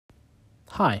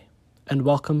Hi, and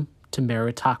welcome to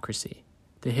Meritocracy,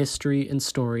 the history and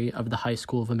story of the High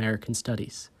School of American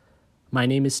Studies. My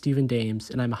name is Stephen Dames,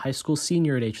 and I'm a high school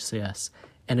senior at HCS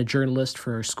and a journalist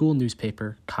for our school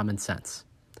newspaper, Common Sense.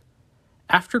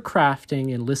 After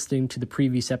crafting and listening to the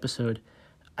previous episode,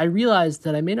 I realized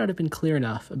that I may not have been clear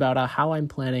enough about how I'm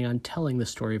planning on telling the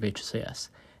story of HCS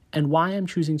and why I'm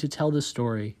choosing to tell this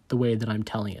story the way that I'm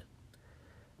telling it.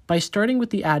 By starting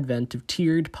with the advent of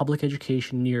tiered public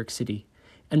education in New York City,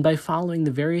 and by following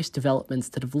the various developments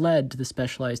that have led to the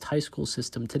specialized high school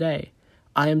system today,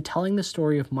 I am telling the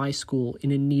story of my school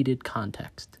in a needed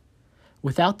context.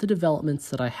 Without the developments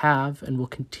that I have and will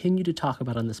continue to talk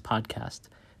about on this podcast,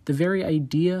 the very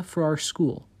idea for our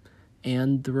school,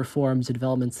 and the reforms and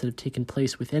developments that have taken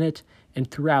place within it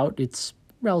and throughout its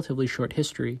relatively short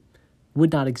history,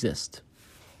 would not exist.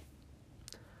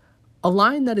 A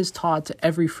line that is taught to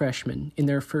every freshman in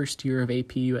their first year of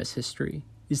AP US history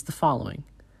is the following: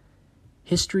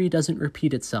 "History doesn't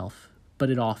repeat itself, but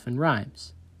it often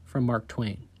rhymes," from Mark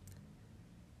Twain.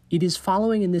 It is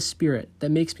following in this spirit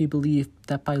that makes me believe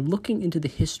that by looking into the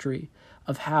history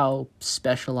of how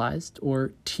specialized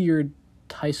or tiered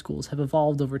high schools have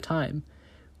evolved over time,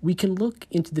 we can look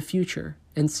into the future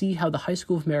and see how the High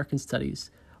School of American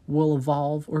Studies will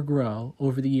evolve or grow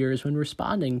over the years when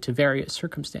responding to various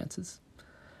circumstances.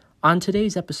 On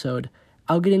today's episode,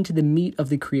 I'll get into the meat of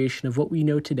the creation of what we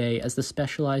know today as the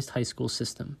specialized high school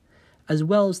system, as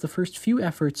well as the first few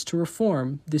efforts to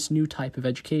reform this new type of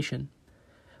education.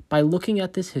 By looking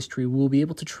at this history, we will be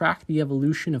able to track the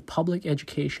evolution of public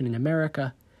education in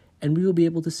America, and we will be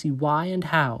able to see why and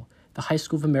how the High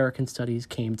School of American Studies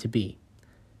came to be.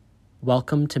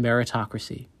 Welcome to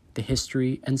Meritocracy, the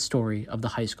history and story of the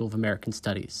High School of American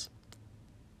Studies.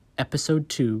 Episode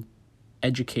 2,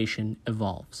 Education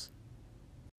Evolves.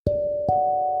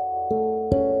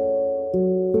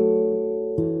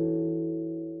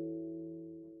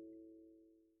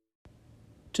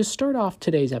 To start off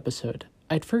today's episode,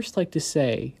 I'd first like to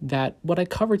say that what I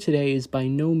cover today is by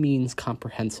no means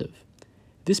comprehensive.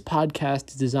 This podcast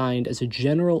is designed as a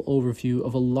general overview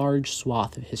of a large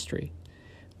swath of history,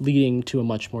 leading to a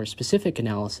much more specific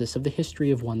analysis of the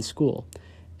history of one school,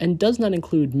 and does not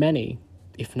include many,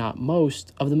 if not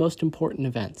most, of the most important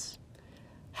events.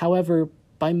 However,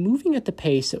 by moving at the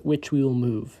pace at which we will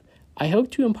move, I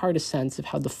hope to impart a sense of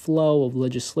how the flow of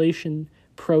legislation,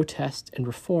 protest, and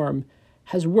reform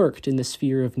has worked in the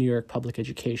sphere of New York public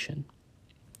education.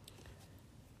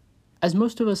 As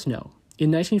most of us know, in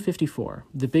 1954,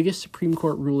 the biggest Supreme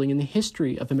Court ruling in the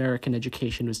history of American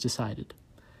education was decided.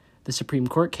 The Supreme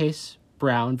Court case,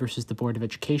 Brown versus the Board of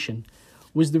Education,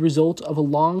 was the result of a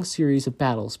long series of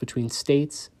battles between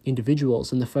states,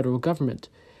 individuals, and the federal government,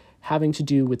 having to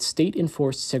do with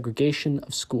state-enforced segregation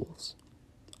of schools.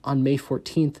 On May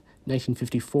 14th,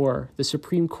 1954, the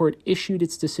Supreme Court issued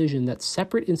its decision that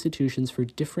separate institutions for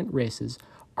different races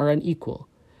are unequal,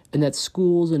 and that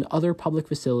schools and other public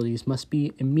facilities must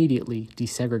be immediately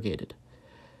desegregated.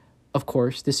 Of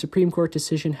course, the Supreme Court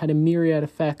decision had a myriad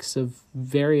effects of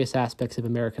various aspects of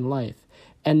American life,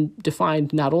 and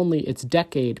defined not only its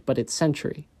decade, but its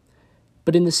century.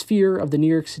 But in the sphere of the New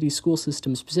York City school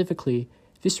system specifically,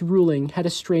 this ruling had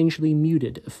a strangely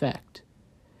muted effect.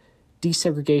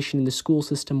 Desegregation in the school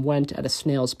system went at a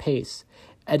snail's pace,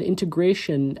 and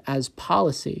integration as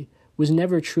policy was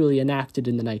never truly enacted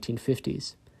in the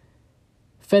 1950s.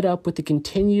 Fed up with the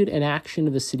continued inaction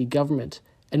of the city government,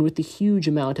 and with the huge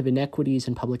amount of inequities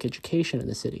in public education in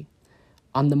the city,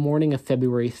 on the morning of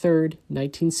February 3rd,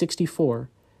 1964,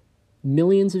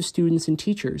 millions of students and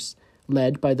teachers,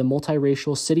 led by the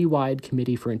multiracial citywide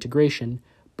Committee for Integration,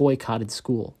 boycotted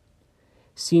school.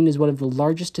 Seen as one of the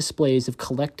largest displays of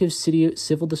collective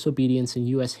civil disobedience in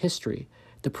U.S. history,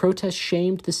 the protest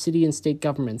shamed the city and state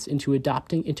governments into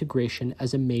adopting integration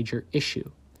as a major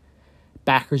issue.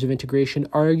 Backers of integration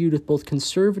argued with both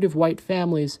conservative white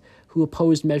families who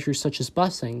opposed measures such as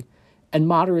busing, and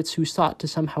moderates who sought to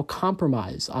somehow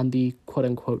compromise on the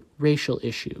quote-unquote racial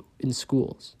issue in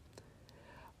schools.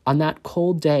 On that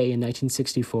cold day in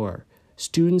 1964,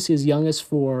 students as young as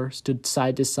 4 stood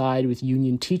side to side with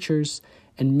union teachers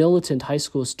and militant high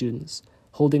school students,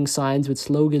 holding signs with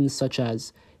slogans such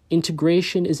as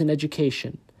 "Integration is an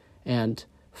education" and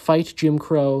 "Fight Jim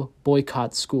Crow,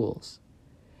 boycott schools."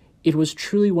 It was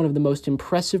truly one of the most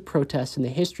impressive protests in the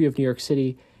history of New York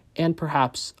City and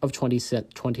perhaps of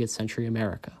 20th century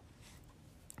America.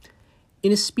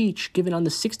 In a speech given on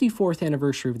the 64th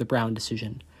anniversary of the Brown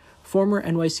decision, former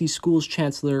NYC Schools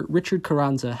Chancellor Richard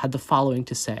Carranza had the following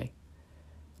to say: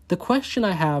 "The question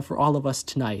I have for all of us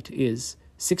tonight is,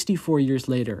 64 years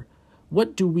later,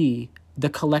 what do we, the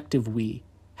collective we,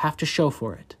 have to show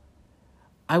for it?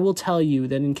 I will tell you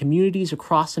that in communities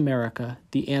across America,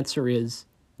 the answer is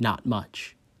not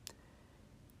much.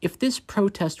 If this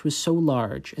protest was so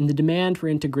large and the demand for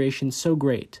integration so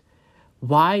great,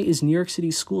 why is New York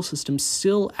City's school system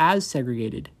still as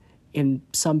segregated, and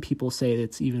some people say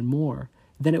it's even more,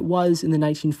 than it was in the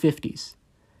 1950s?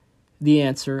 The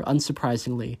answer,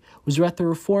 unsurprisingly, was that the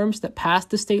reforms that passed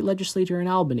the state legislature in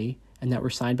Albany, and that were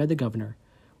signed by the governor,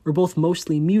 were both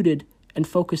mostly muted and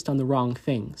focused on the wrong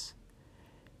things.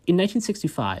 In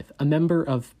 1965, a member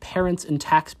of Parents and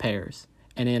Taxpayers,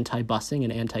 an anti-busing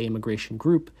and anti-immigration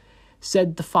group,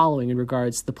 said the following in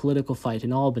regards to the political fight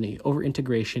in Albany over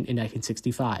integration in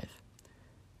 1965.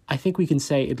 I think we can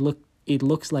say it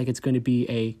looks like it's going to be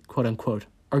a quote-unquote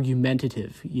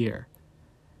argumentative year.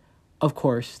 Of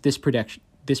course, this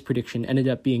prediction ended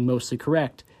up being mostly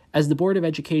correct, as the Board of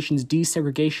Education's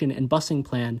desegregation and busing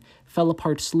plan fell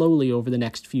apart slowly over the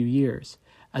next few years,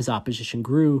 as opposition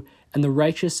grew and the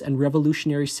righteous and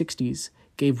revolutionary 60s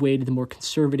gave way to the more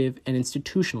conservative and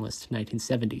institutionalist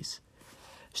 1970s.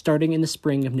 Starting in the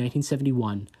spring of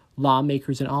 1971,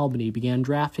 lawmakers in Albany began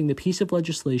drafting the piece of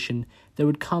legislation that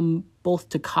would come both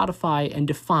to codify and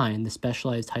define the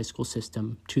specialized high school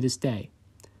system to this day.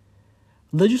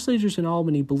 Legislators in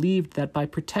Albany believed that by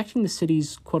protecting the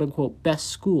city's quote-unquote best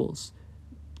schools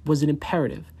was an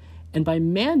imperative, and by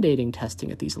mandating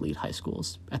testing at these elite high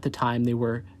schools, at the time they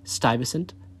were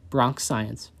Stuyvesant, Bronx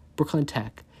Science, Brooklyn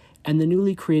Tech, and the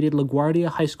newly created LaGuardia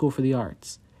High School for the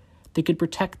Arts, they could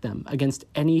protect them against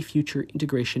any future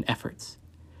integration efforts.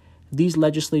 These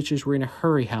legislatures were in a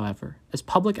hurry, however, as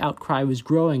public outcry was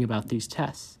growing about these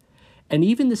tests, and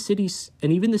even the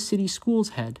city schools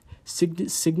head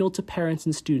signaled to parents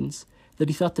and students that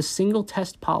he thought the single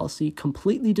test policy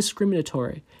completely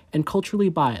discriminatory and culturally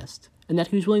biased, and that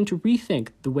he was willing to rethink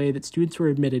the way that students were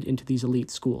admitted into these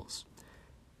elite schools.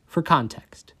 For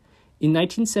context, in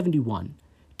 1971,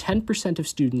 10% of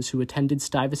students who attended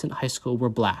Stuyvesant High School were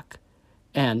black,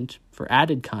 and, for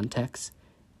added context,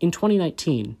 in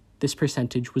 2019, this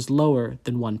percentage was lower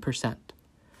than 1%.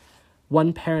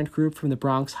 One parent group from the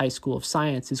Bronx High School of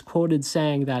Science is quoted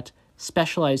saying that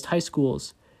specialized high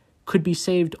schools could be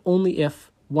saved only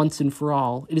if, once and for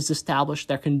all, it is established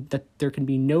that there can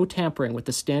be no tampering with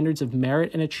the standards of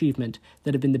merit and achievement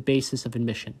that have been the basis of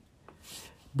admission.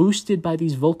 Boosted by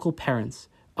these vocal parents,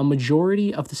 a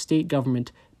majority of the state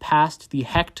government passed the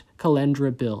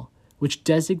Hecht-Calandra bill, which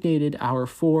designated our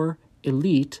 4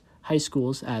 elite high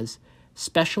schools as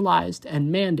specialized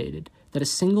and mandated that a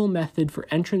single method for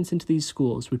entrance into these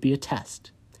schools would be a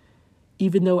test.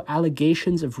 Even though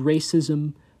allegations of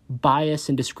racism, bias,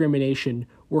 and discrimination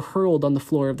were hurled on the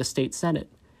floor of the state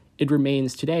Senate, it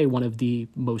remains today one of the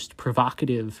most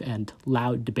provocative and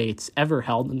loud debates ever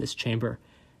held in this chamber,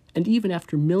 and even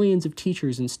after millions of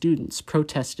teachers and students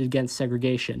protested against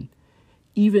segregation,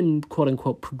 even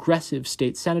quote-unquote progressive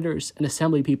state senators and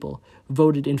assembly people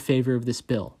voted in favor of this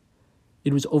bill.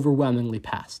 It was overwhelmingly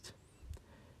passed.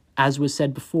 As was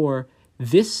said before,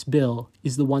 this bill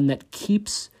is the one that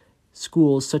keeps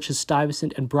schools such as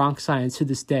Stuyvesant and Bronx Science to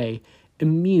this day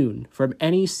immune from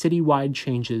any citywide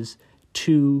changes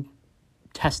to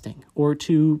testing or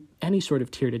to any sort of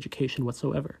tiered education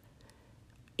whatsoever.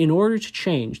 In order to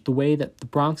change the way that the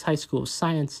Bronx High School of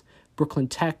Science, Brooklyn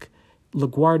Tech,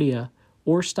 LaGuardia,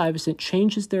 or Stuyvesant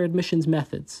changes their admissions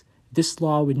methods, this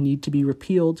law would need to be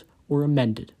repealed or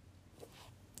amended.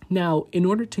 Now, in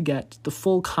order to get the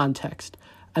full context,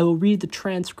 I will read the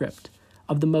transcript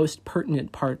of the most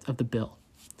pertinent part of the bill.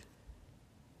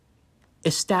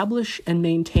 Establish and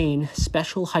maintain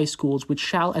special high schools which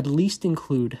shall at least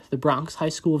include the Bronx High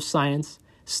School of Science,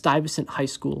 Stuyvesant High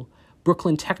School,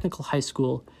 Brooklyn Technical High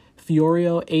School,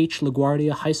 Fiorio H.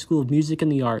 LaGuardia High School of Music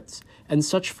and the Arts, and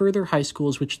such further high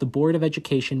schools which the Board of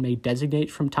Education may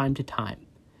designate from time to time.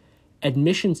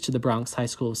 Admissions to the Bronx High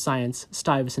School of Science,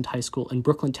 Stuyvesant High School, and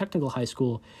Brooklyn Technical High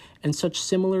School, and such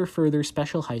similar further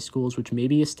special high schools which may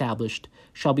be established,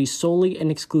 shall be solely and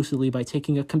exclusively by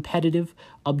taking a competitive,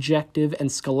 objective,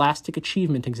 and scholastic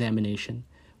achievement examination,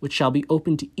 which shall be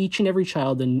open to each and every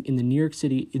child in the New York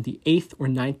City in the 8th or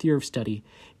 9th year of study,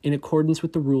 in accordance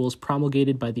with the rules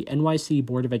promulgated by the NYC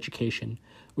Board of Education,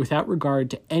 without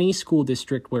regard to any school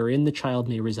district wherein the child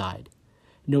may reside.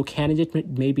 No candidate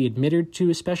may be admitted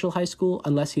to a special high school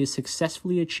unless he has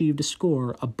successfully achieved a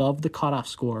score above the cutoff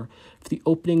score for the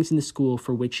openings in the school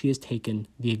for which he has taken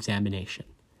the examination.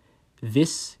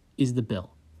 This is the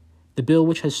bill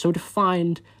which has so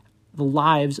defined the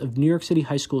lives of New York City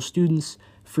high school students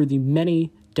for the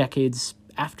many decades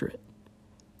after it.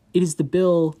 It is the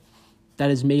bill that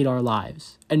has made our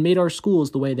lives and made our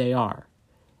schools the way they are.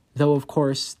 though, of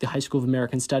course, the High School of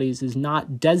American Studies is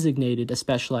not designated a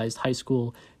specialized high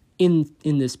school in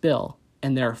this bill,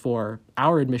 and therefore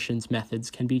our admissions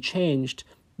methods can be changed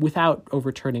without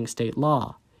overturning state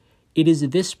law. It is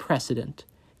this precedent,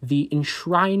 the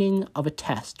enshrining of a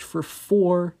test for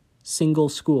 4 single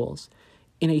schools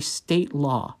in a state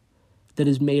law, that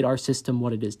has made our system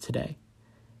what it is today.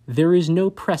 There is no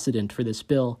precedent for this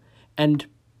bill, and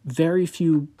very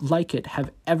few like it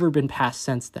have ever been passed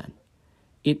since then.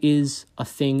 It is a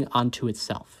thing unto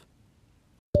itself.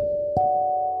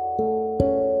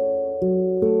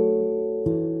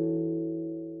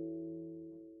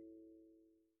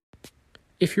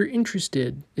 If you're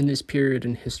interested in this period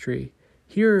in history,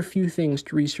 here are a few things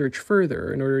to research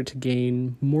further in order to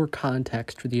gain more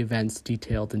context for the events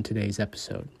detailed in today's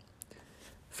episode.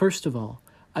 First of all,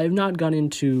 I have not gone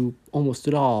into, almost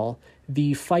at all,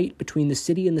 the fight between the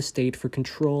city and the state for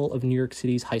control of New York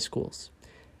City's high schools.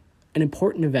 An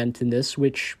important event in this,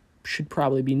 which should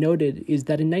probably be noted, is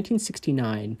that in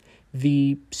 1969,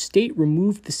 the state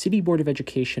removed the City Board of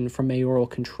Education from mayoral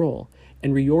control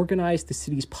and reorganized the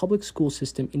city's public school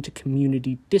system into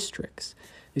community districts.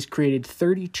 This created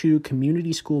 32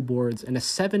 community school boards and a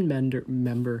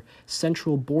 7-member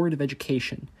Central Board of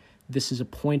Education. This is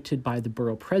appointed by the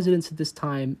borough presidents at this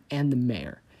time and the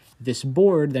mayor. This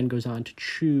board then goes on to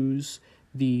choose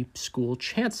the school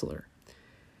chancellor.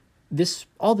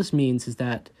 All this means is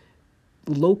that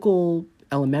local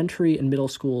elementary and middle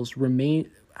schools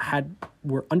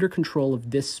were under control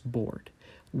of this board,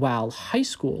 while high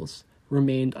schools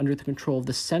remained under the control of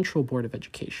the Central Board of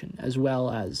Education, as well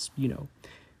as,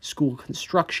 school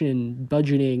construction,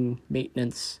 budgeting,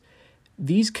 maintenance.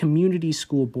 These community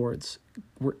school boards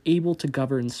were able to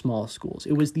govern small schools.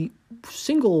 It was the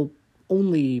single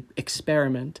only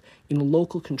experiment in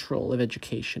local control of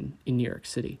education in New York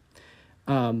City.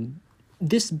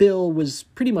 This bill was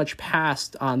pretty much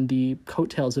passed on the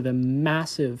coattails of a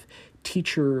massive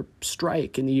teacher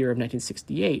strike in the year of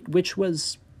 1968, which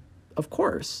was, of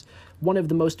course, one of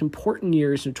the most important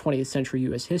years in 20th century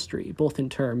U.S. history, both in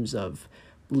terms of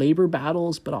labor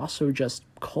battles, but also just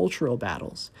cultural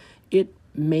battles. It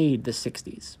made the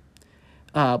 60s.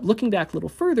 Looking back a little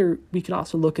further, we can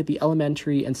also look at the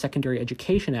Elementary and Secondary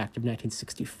Education Act of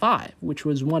 1965, which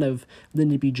was one of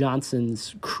Lyndon B.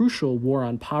 Johnson's crucial War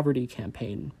on Poverty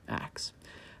campaign acts.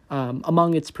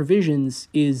 Among its provisions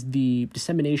is the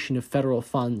dissemination of federal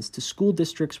funds to school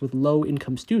districts with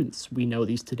low-income students. We know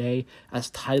these today as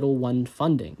Title I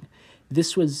funding.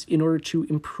 This was in order to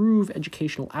improve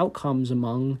educational outcomes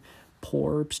among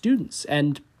poor students.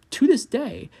 And to this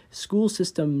day, school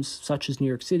systems such as New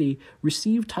York City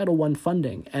receive Title I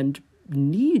funding and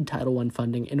need Title I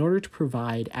funding in order to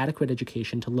provide adequate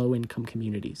education to low-income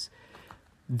communities.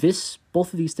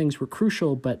 Both of these things were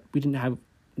crucial, but we didn't have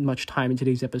much time in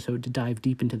today's episode to dive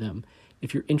deep into them.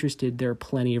 If you're interested, there are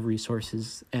plenty of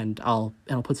resources, and I'll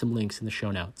put some links in the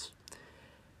show notes.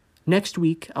 Next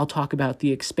week, I'll talk about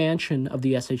the expansion of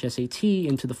the SHSAT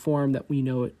into the form that we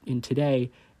know it in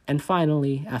today. And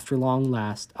finally, after long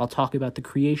last, I'll talk about the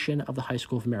creation of the High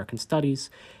School of American Studies,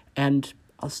 and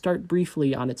I'll start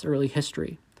briefly on its early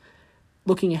history.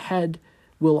 Looking ahead,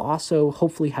 we'll also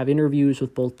hopefully have interviews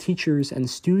with both teachers and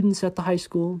students at the high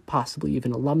school, possibly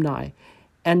even alumni,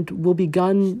 and we'll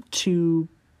begin to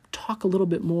talk a little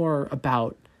bit more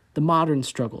about the modern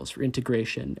struggles for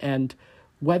integration and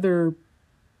whether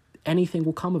anything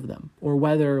will come of them, or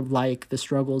whether, like the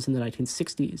struggles in the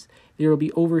 1960s, they will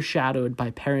be overshadowed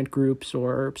by parent groups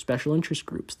or special interest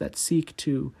groups that seek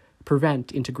to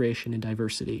prevent integration and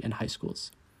diversity in high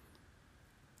schools.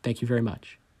 Thank you very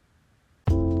much.